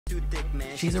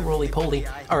She's a roly-poly.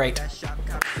 All right,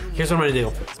 here's what I'm gonna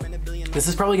do. This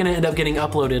is probably gonna end up getting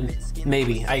uploaded,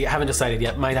 maybe. I haven't decided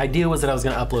yet. My idea was that I was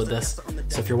gonna upload this.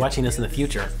 So if you're watching this in the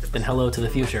future, then hello to the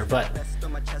future. But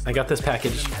I got this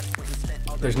package.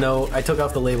 I took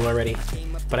off the label already,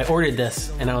 but I ordered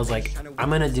this and I was like, I'm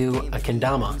gonna do a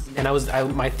kendama.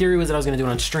 And my theory was that I was gonna do it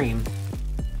on stream.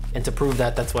 And to prove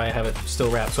that, that's why I have it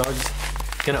still wrapped. So I was just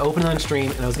gonna open it on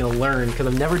stream and I was gonna learn, because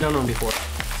I've never done one before.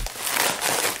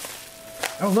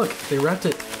 Oh look, they wrapped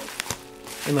it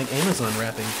in like Amazon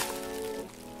wrapping.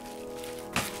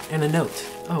 And a note.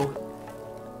 Oh.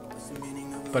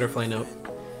 Butterfly note.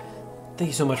 Thank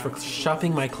you so much for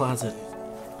shopping my closet.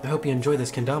 I hope you enjoy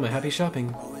this kendama. Happy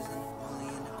shopping.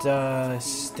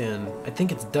 Dustin. I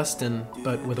think it's Dustin,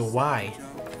 but with a Y.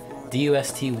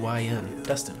 D-U-S-T-Y-N.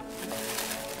 Dustin.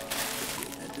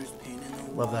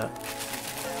 Love that.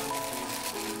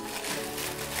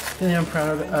 Yeah, I'm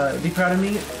proud of, be proud of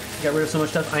me. Got rid of so much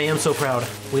stuff. I am so proud.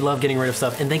 We love getting rid of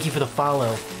stuff. And thank you for the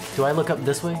follow. Do I look up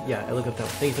this way? Yeah, I look up that way.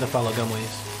 Thank you for the follow,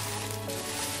 Gumways.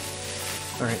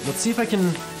 All right, let's see if I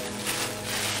can...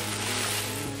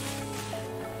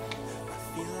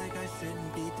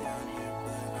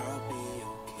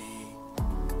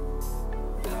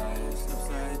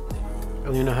 I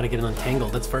don't even know how to get it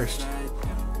untangled. That's first.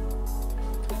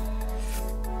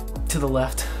 To the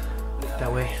left.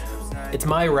 That way. It's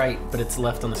my right, but it's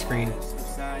left on the screen.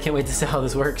 Can't wait to see how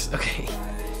this works. Okay.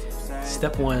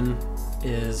 Step one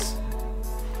is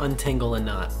untangle a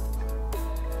knot.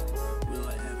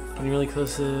 Getting really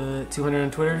close to 200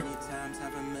 on Twitter.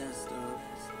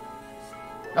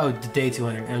 Oh, day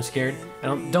 200. I'm scared.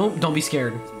 Don't be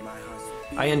scared.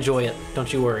 I enjoy it.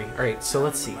 Don't you worry. All right, so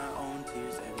let's see.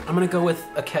 I'm gonna go with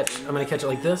a catch. I'm gonna catch it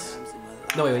like this.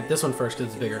 No, wait, this one first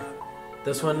because it's bigger.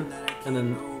 This one, and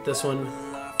then this one,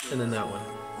 and then that one.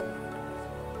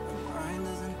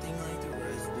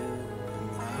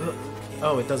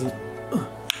 Oh, it doesn't.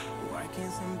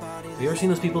 Have you ever seen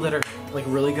those people that are like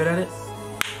really good at it?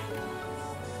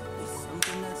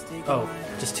 Oh,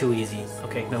 just too easy.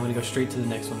 Okay, now I'm gonna go straight to the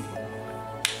next one.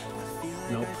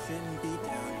 Nope.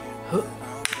 Huh.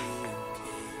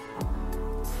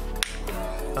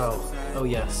 Oh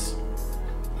yes.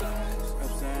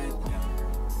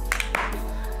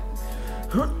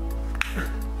 Huh.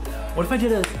 What if I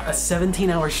did a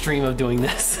 17-hour stream of doing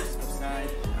this?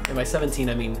 And by 17,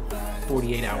 I mean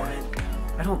 48 hour.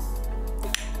 I don't...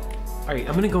 Alright,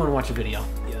 I'm gonna go and watch a video.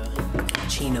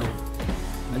 Chino.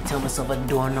 I tell myself I'm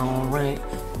doing all right.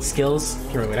 Skills?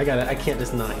 Here, wait, I got it. I can't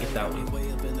just not get that one.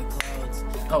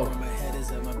 Oh.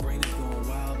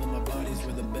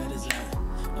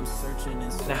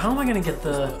 Now how am I gonna get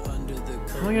the...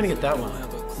 How am I gonna get that one?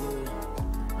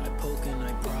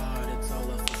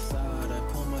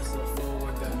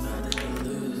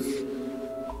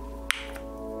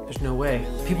 There's no way.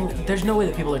 There's no way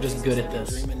that people are just good at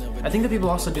this. I think that people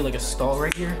also do like a stall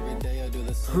right here.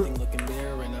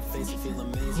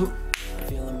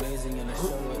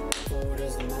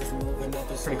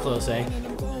 Pretty close, eh?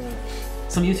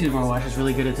 Some YouTuber I watch is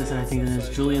really good at this, and I think it's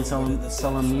Julian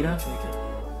Salamita.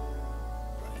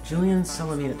 Julian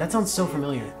Salamita. That sounds so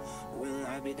familiar.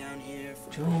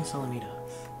 Julian Salamita.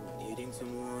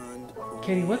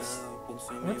 Katie, what's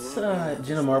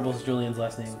Jenna Marbles Julian's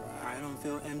last name?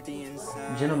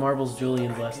 Jenna Marbles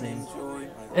Julian's last name.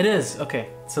 It is, okay.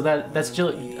 So that's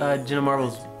Jenna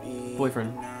Marbles'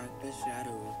 boyfriend.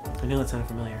 I knew that sounded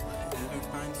familiar.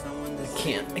 I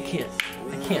can't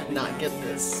not get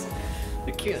this.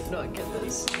 I can't not get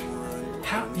this.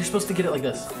 How? You're supposed to get it like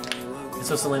this. It's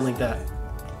supposed to land like that.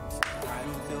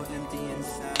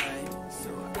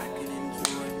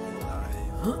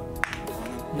 Huh?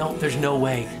 No, there's no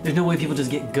way. There's no way people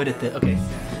just get good at this. Okay,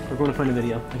 we're going to find a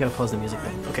video. I gotta pause the music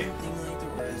though. Okay.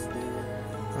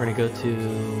 We're gonna go to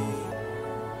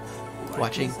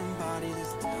watching,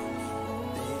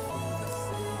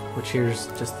 which here's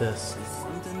just this.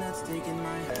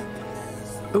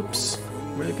 Oops,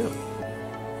 where'd it go?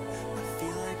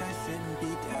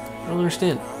 I don't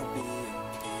understand.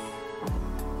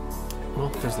 Well,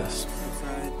 there's this.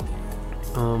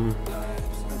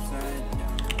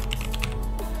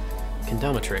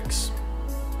 Kendama tricks.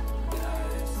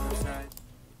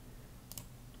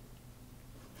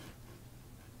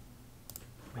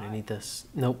 I need this.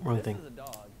 Nope, wrong thing. This is a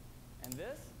dog, and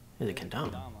this is a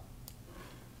kendama.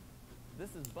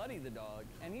 This is Buddy the dog,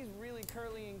 and he's really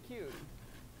curly and cute.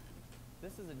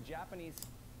 This is a Japanese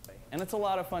toy, and it's a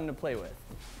lot of fun to play with.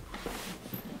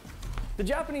 The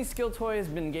Japanese skill toy has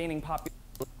been gaining popularity,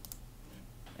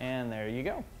 and there you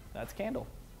go. That's Candle.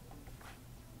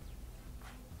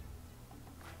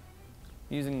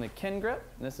 Using the Ken grip,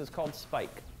 this is called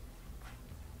Spike.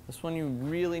 This one you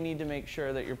really need to make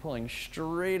sure that you're pulling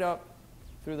straight up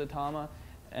through the tama,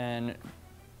 and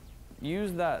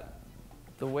use that,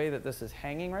 the way that this is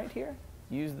hanging right here,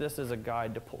 use this as a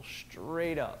guide to pull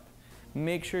straight up.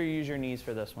 Make sure you use your knees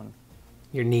for this one.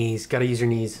 Your knees, gotta use your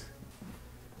knees.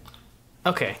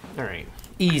 Okay, all right.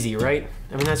 Easy, right?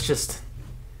 I mean, that's just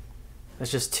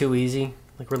too easy.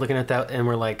 Like, we're looking at that and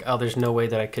we're like, oh, there's no way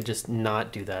that I could just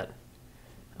not do that.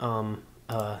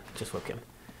 Just webcam.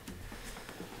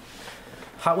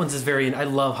 Hot ones is I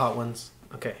love hot ones.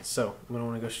 Okay, so I'm gonna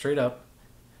wanna go straight up.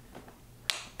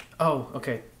 Oh,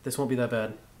 okay, this won't be that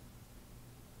bad.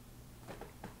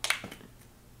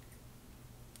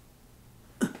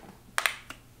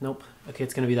 Nope, okay,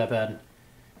 it's gonna be that bad.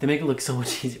 They make it look so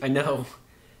much easier, I know.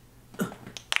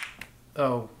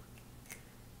 Oh.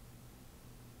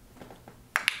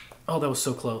 Oh, that was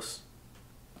so close.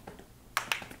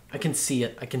 I can see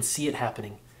it. I can see it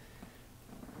happening.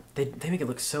 They make it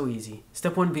look so easy.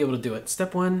 Step one, be able to do it.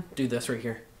 Step one, do this right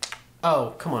here.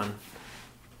 Oh, come on.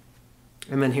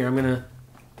 And then here, I'm gonna...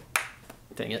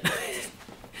 Dang it.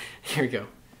 Here we go.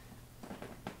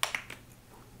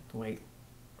 Wait.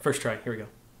 First try, here we go.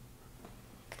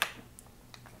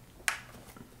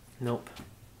 Nope.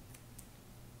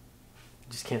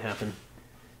 Just can't happen.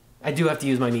 I do have to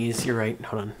use my knees, you're right.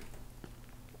 Hold on.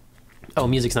 Oh,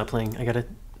 music's not playing. I gotta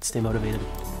stay motivated.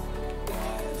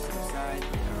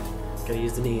 Gotta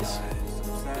use the knees.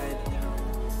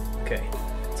 Okay,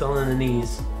 it's all in the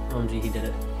knees. OMG, he did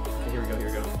it. Okay, here we go, here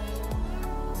we go.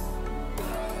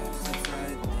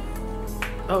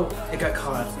 Oh, it got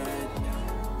caught.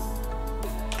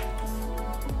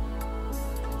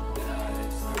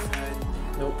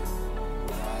 Nope.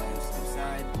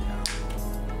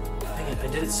 Dang it, I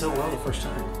did it so well the first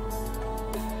time.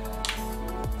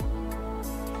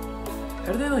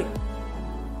 How do they like...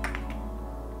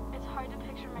 It's hard to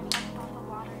picture myself above the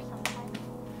water sometimes.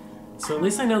 So at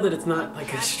least I know that it's not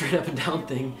like a straight up and down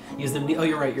thing. Use them. Oh,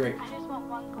 you're right. You're right. I just want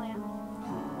one glance,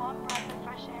 one breath of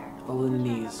fresh air. All in the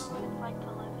knees. What it's like to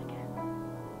live again.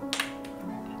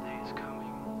 The day is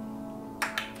coming.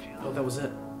 Feel Oh, that was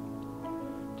it.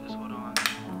 Just hold on.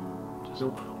 Just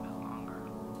Nope. a little bit longer.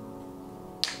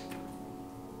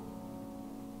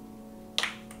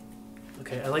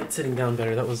 Okay, I liked sitting down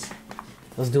better. I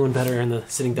was doing better in the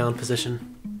sitting down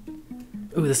position.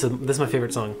 Ooh, this is my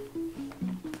favorite song.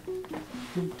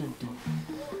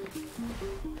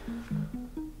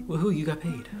 Woohoo, you got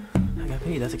paid. I got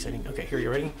paid, that's exciting. Okay, here, you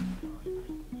ready?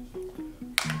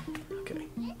 Okay.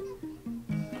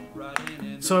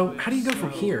 So, how do you go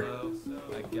from here?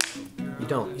 You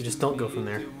don't. You just don't go from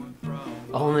there.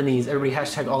 All on the knees. Everybody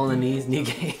hashtag all on the knees, knee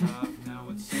game.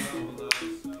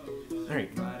 Alright.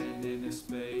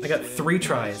 I got 3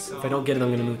 tries. If I don't get it, I'm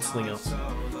going to move to something else.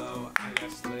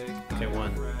 Okay,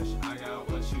 1.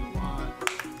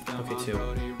 Okay, 2.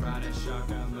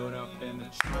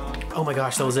 Oh my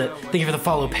gosh, that was it. Thank you for the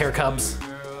follow, Pear Cubs.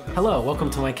 Hello, welcome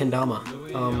to my Kendama.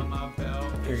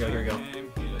 Here we go, here we go.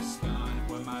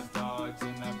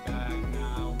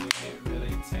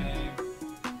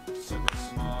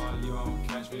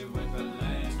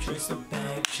 Chase the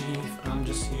bag, chief. I'm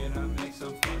just here to make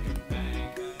some fucking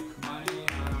bank.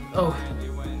 Oh.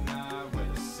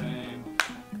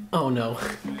 Oh no.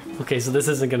 Okay, so this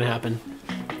isn't gonna happen.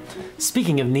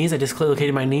 Speaking of knees, I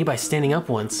dislocated my knee by standing up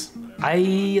once.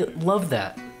 I love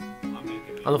that.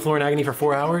 On the floor in agony for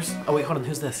 4 hours? Oh wait, hold on,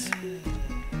 who's this?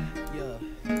 Yeah,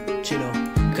 Chino,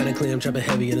 kinda clean, I'm chopping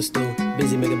heavy in the stew.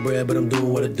 Busy making bread, but I'm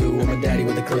doing what I do. I'm a daddy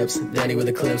with the clips, daddy with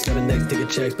the clips. Got a next ticket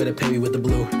checks, better pay me with the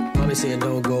blue. Mommy saying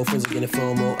don't go, friends are getting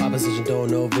FOMO. Opposition don't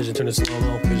know, vision turn to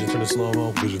slow-mo. Vision turn to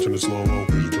slow-mo, vision turn to slow-mo.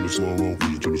 Vision turn to slow-mo,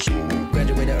 vision turn to slow-mo.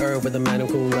 Graduated Earth with a man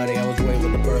cum laude. I was way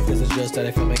with the birth, this is just that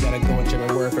I feel I gotta go and check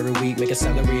my worth every week. Make a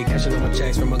salary, cashing all my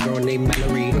checks from a girl named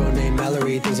Mallory. Girl named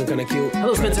Mallory, things are kinda cute.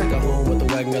 Hello, Spencer. Take her home with the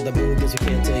wagon, got the boot, cause you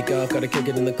can't take off. Gotta kick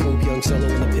it in the coop, young solo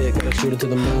in the pit. Gotta shoot it to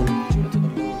the moon. Shoot it to the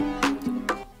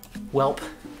moon. Welp,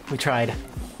 we tried.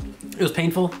 It was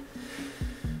painful.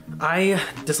 I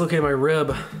dislocated my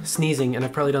rib sneezing, and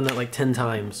I've probably done that like 10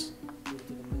 times.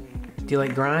 Do you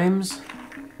like Grimes?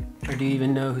 Or do you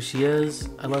even know who she is?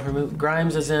 I love her movie.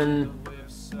 Grimes is in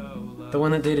the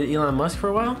one that dated Elon Musk for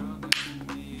a while?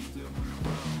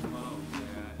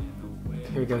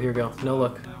 Here we go, here we go. No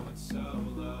look.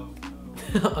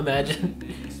 Imagine.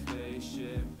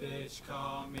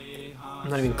 I'm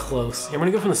not even close. Yeah, I'm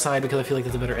gonna go from the side because I feel like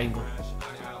that's a better angle.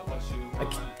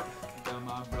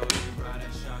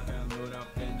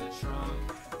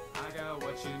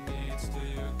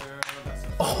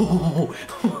 Oh,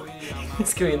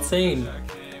 it's going insane.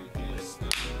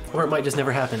 Or it might just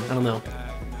never happen. I don't know.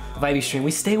 Vibey stream. We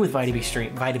stay with Vibey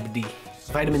stream. Vibey D.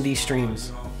 Vitamin D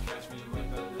streams.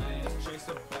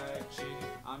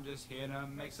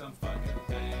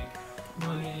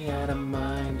 Money out of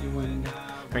mind.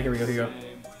 Alright, here we go, here we go.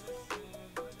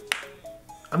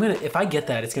 I'm gonna, if I get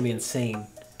that, it's gonna be insane.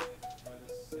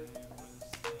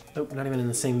 Nope, not even in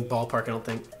the same ballpark, I don't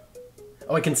think.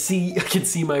 Oh, I can see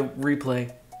my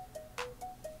replay.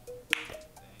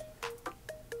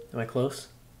 Am I close?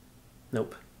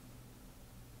 Nope.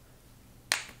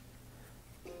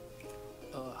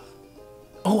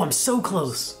 Oh, I'm so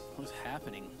close. What's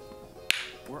happening?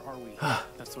 Where are we?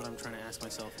 That's what I'm trying to ask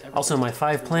myself. Also, my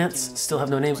 5 plants still have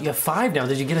no names. You have 5 now.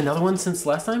 Did you get another one since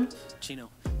last time?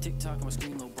 Chino, TikTok on my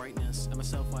screen, low brightness. And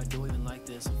myself, why do I even like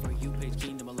this? For you, page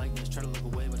keen to my likeness. Try to look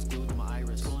away, but it's glued to my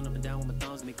iris. Pulling up and down with my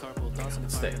thumbs, me carpool. Thoughts in the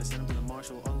fire, gotta send them to the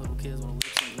marshal. All little kids wanna lip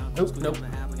sync. Nope, nope. On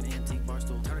the app like an antique bar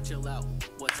stool. Try to chill out.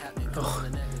 What's happening? Oh,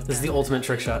 this is the ultimate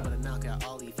trick shot. Not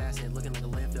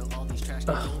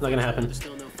gonna happen.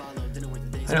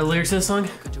 I know the lyrics to this song.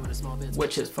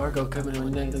 Which is Fargo coming in.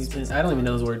 I don't even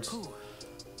know those words.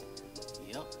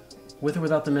 With or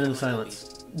without the minute of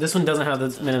silence. This one doesn't have the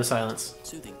minute of silence.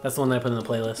 That's the one that I put in the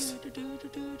playlist.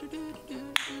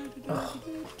 Oh.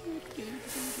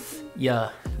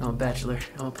 Yeah, I'm a bachelor.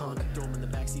 I'm a punk.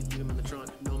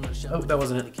 Oh, that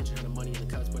wasn't it.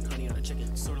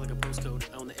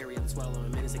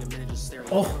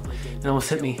 Oh, it almost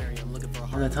hit me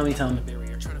on the tummy tum.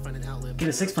 Get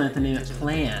a 6 plant and name it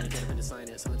Plant.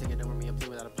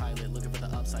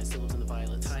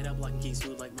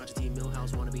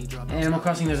 Animal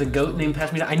Crossing, there's a goat named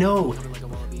Pashmina. I know!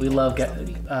 We love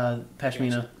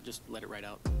Pashmina. Just let it ride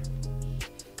out.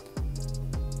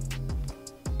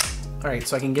 Alright,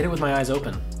 so I can get it with my eyes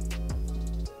open.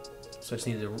 So I just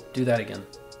need to do that again.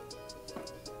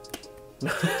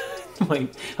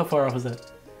 Wait, how far off was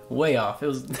that? Way off. It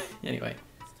was... Anyway.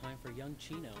 It's time for young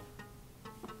Chino.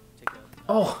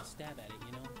 Oh! Stab at it,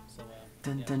 you know? So,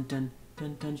 dun dun dun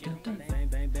dun dun dun dun.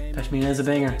 Pashmina is a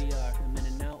banger.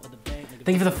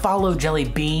 Thank you for the follow, Jelly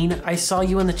Bean. I saw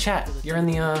you in the chat. You're in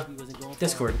the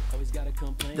Discord.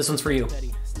 This one's for you.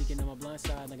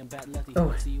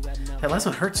 Oh, that last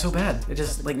one hurt so bad. It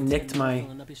just like nicked my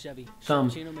thumb.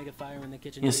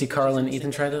 You see Carl and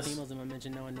Ethan try this?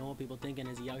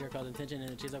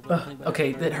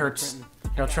 Okay, that hurts.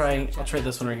 Here, I'll try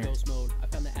this one right here.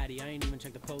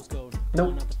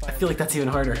 Nope, I feel like that's even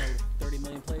harder.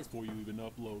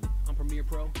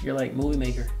 You're like movie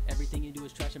maker.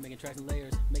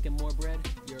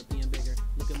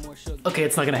 Okay,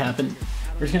 it's not gonna happen.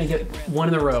 We're just gonna get one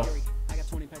in a row.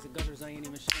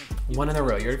 One in a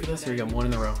row. You ready for this? Here we go. One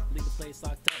in a row.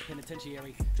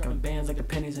 Dropping bands like the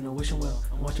pennies in a wishing well.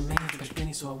 I'm watching man push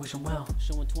pennies, so I wish him well.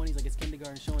 Showing 20s like it's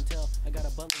kindergarten, show and tell. I got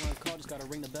a butler on call, just gotta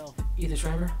ring the bell. Ethan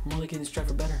Shriver, more like Ethan Strive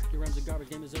for better. Your rhymes are garbage,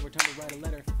 game is over, time to write a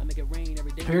letter. I make it rain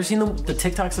every day. Have you ever seen the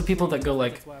TikToks of people that go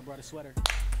like,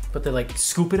 but they like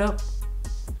scoop it up?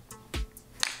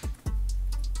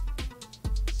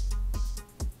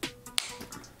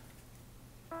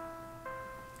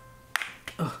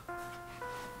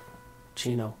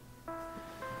 Chino.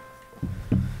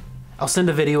 I'll send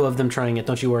a video of them trying it,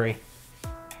 don't you worry.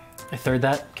 I third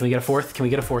that. Can we get a fourth? Can we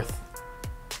get a fourth?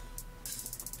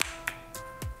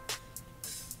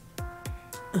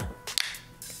 I'm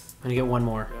gonna get one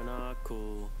more. You're not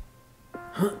cool.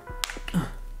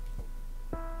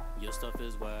 Your stuff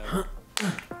is whack.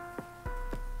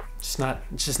 It's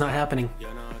just not happening.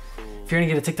 You're not cool. If you're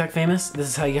gonna get a TikTok famous, this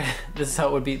is how you get this is how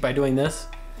it would be by doing this.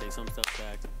 Take some stuff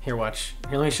back. Here, watch.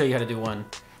 Here, let me show you how to do one.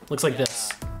 Looks like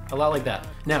this. A lot like that.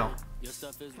 Now. Your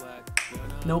stuff is whack.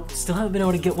 Nope, still haven't been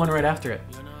able to get one right after it.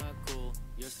 You're not cool.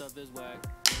 Your stuff is whack.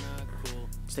 You're not cool.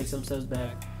 Let's take some steps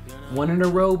back. One in a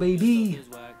row, baby.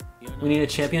 We need a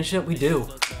championship? We do.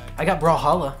 I got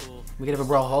Brawlhalla. We could have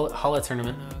a Brawlhalla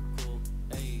tournament.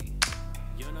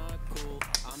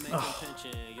 Oh.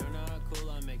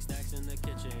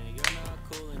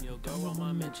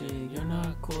 You're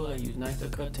not cool. I use knife to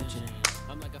cut tension.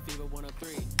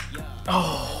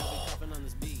 Oh.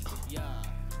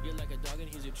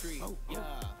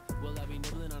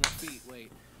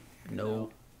 No.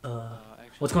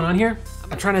 What's going on here?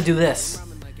 I'm trying to do this.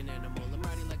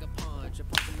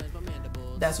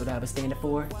 That's what I was standing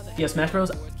for. Do you have Smash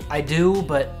Bros? I do,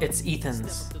 but it's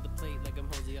Ethan's.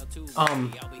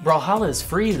 Brawlhalla is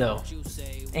free though,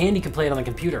 and you can play it on the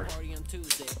computer.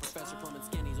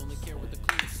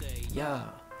 Yeah.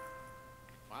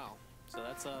 Wow. So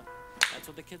that's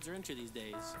what the kids are into these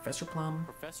days. Professor Plum.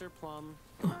 Professor Plum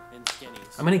and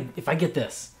skinnies. I'm gonna, if I get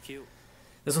this. Cute.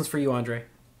 This one's for you, Andre.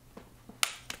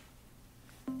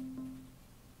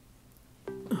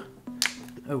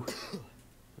 Oh.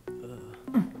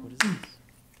 What is this?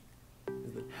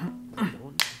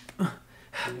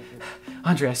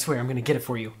 Andre, I swear I'm gonna get it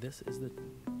for you. This is the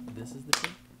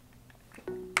trick.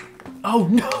 Oh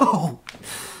no! Oh,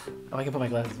 I can put my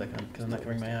glasses back on because I'm not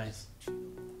covering my eyes.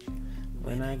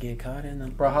 When I get caught in the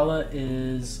Brawlhalla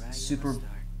is super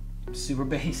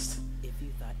based.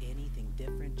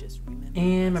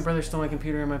 And my brother stole my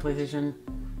computer and my PlayStation.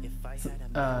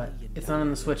 It's not on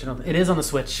the Switch. I don't. It is on the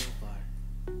Switch.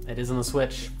 It is on the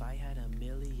Switch.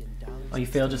 Oh, you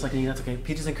failed just like me. That's okay.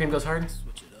 Peaches and Cream goes hard.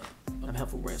 I'm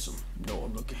helpful ransom. No,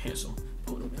 I'm looking handsome.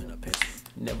 Put them in a pencil.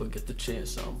 Never get the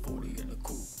chance. I'm 40 in a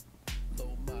coupe.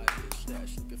 Low mileage,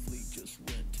 stash looking fleet. Just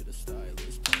went to the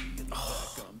stylist. Party in the back.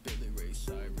 I'm Billy Ray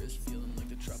Cyrus. Feeling like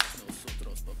the tropical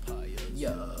nosotros papayas.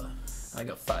 Yeah, I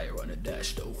got fire on the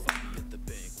dash though. At the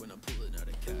bank when I'm pulling out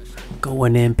a cash.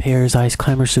 Going in pairs, Ice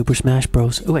Climber, Super Smash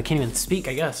Bros. Ooh, I can't even speak,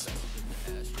 I guess.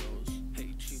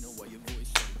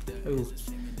 Ooh,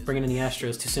 bringing in the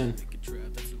Astros too soon.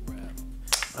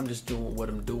 I'm just doing what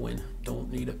I'm doing. Don't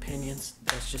need opinions.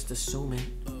 That's just assuming.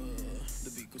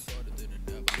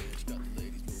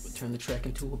 Turn the track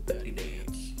into a baddie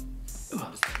dance.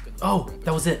 Oh,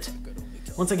 that was it.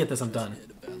 Once I get this, I'm done.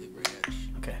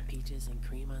 Okay.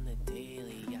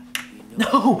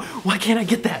 No! Why can't I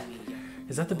get that?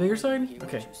 Is that the bigger side?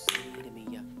 Okay.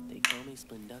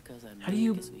 How do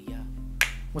you...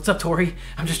 What's up, Tori?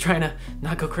 I'm just trying to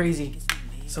not go crazy.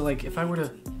 So, like, if I were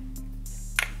to...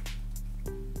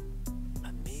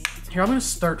 Here, I'm gonna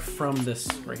start from this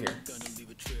right here.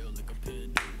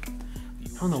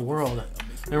 How in the world?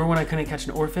 Remember when I couldn't catch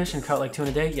an oarfish and caught like 2 in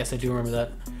a day? Yes, I do remember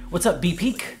that. What's up,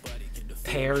 B-Peak?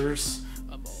 Pears.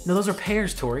 No, those are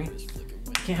pears, Tori.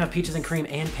 You can't have Peaches and Cream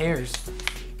and pears.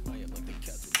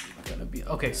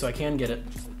 Okay, so I can get it.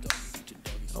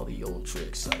 All the old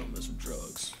tricks, I don't mess with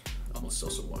drugs. I'm a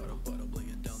social wild.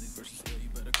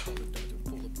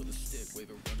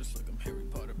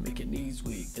 Making knees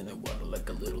weak, then I waddle like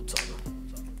a little toddler.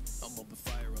 I'm up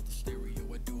fire on the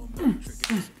stereo. I do a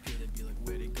trick.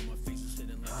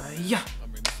 Yeah.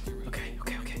 Okay.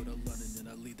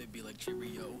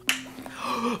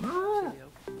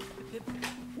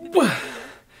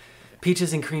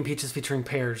 Peaches and Cream, Peaches featuring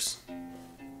pears.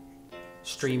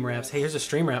 Stream raps. Hey, here's a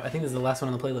stream rap. I think this is the last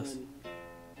one on the playlist.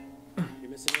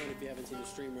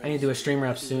 I need to do a stream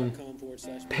rap soon.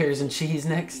 Pears and cheese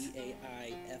next.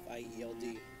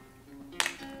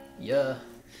 Yeah,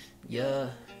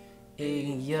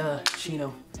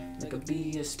 Chino. Like a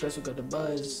bee, espresso got the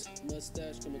buzz.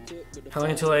 How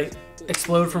long until I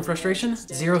explode from frustration?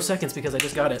 0 seconds because I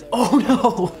just got it. Oh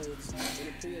no!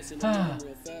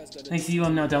 Thanks to you,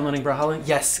 I'm now downloading Brawlhalla.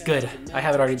 Yes, good. I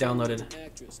have it already downloaded.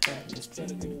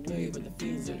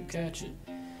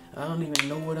 I don't even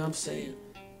know what I'm saying.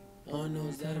 All I know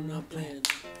is that I'm not playing.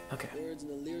 Okay.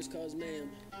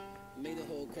 Made the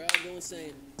whole crowd go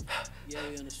insane. Yeah,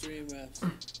 we on the stream raps.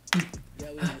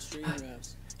 Yeah, we on the stream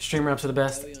raps. Stream raps are the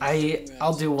best.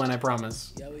 I'll do one, I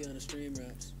promise. Yeah, we on the stream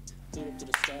raps.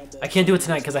 I can't do it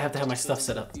tonight because I have to have my stuff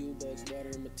set up.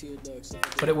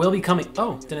 But it will be coming.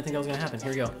 Oh, didn't think that was gonna happen.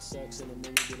 Here we go.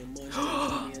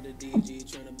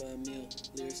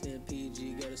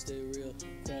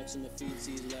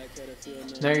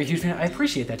 Now you're a huge fan. I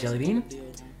appreciate that, Jellybean.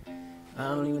 I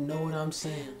don't even know what I'm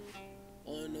saying.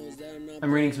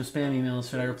 I'm reading some spam emails.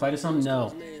 Should I reply to some?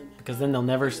 No. Because then they'll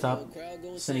never stop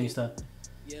sending you stuff.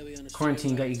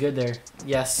 Quarantine got you good there.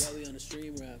 Yes.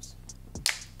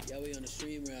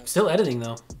 Still editing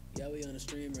though.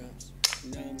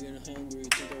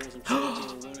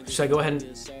 Should I go ahead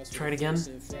and try it again?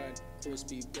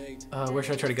 Where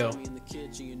should I try to go?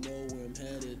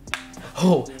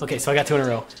 Oh, okay, so I got 2 in a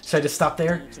row. Should I just stop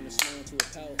there?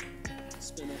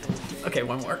 Okay,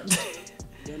 one more.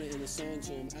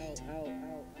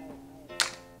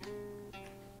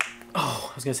 Oh,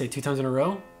 I was gonna say 2 times in a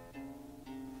row.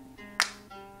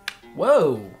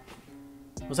 Whoa!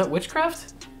 Was that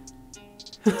witchcraft?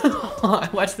 I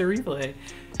watched the replay.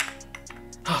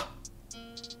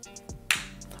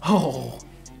 Oh.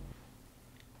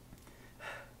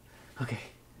 Okay.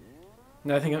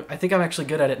 No, I think I'm actually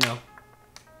good at it now.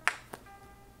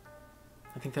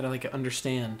 I think that I like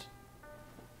understand.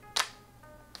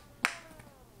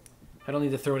 I don't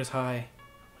need to throw it as high.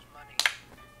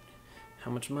 How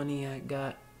much money I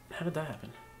got? How did that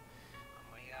happen?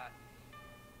 Oh my god.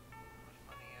 How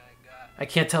much money I got? I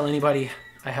can't tell anybody.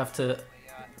 I have to.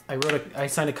 I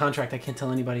signed a contract. I can't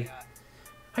tell anybody.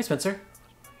 Hi, Spencer.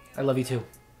 I love you too.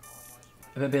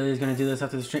 I bet Bailey is gonna do this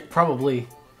after the stream. Probably.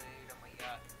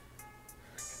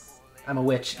 I'm a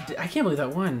witch. I can't believe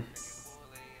that won.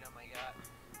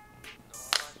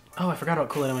 Oh, I forgot about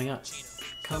Kool-Aid. Oh my god.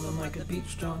 Coming like a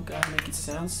beach drunk, I make it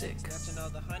sound sick.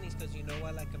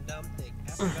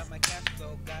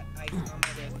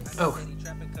 Oh.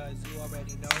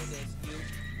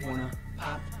 Wanna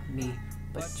pop me,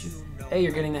 but you... Hey,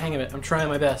 you're getting the hang of it. I'm trying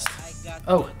my best.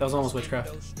 Oh, that was almost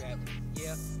witchcraft.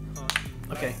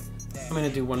 Okay, I'm gonna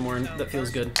do one more that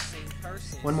feels good.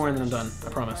 One more and then I'm done, I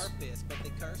promise.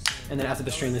 And then after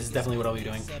the stream, this is definitely what I'll be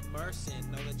doing.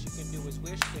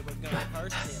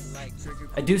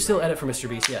 I do still edit for Mr.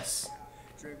 Beast, yes.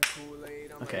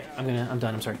 Okay, I'm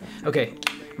done, I'm sorry. Okay,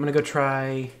 I'm gonna go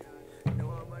try...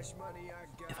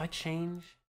 If I change...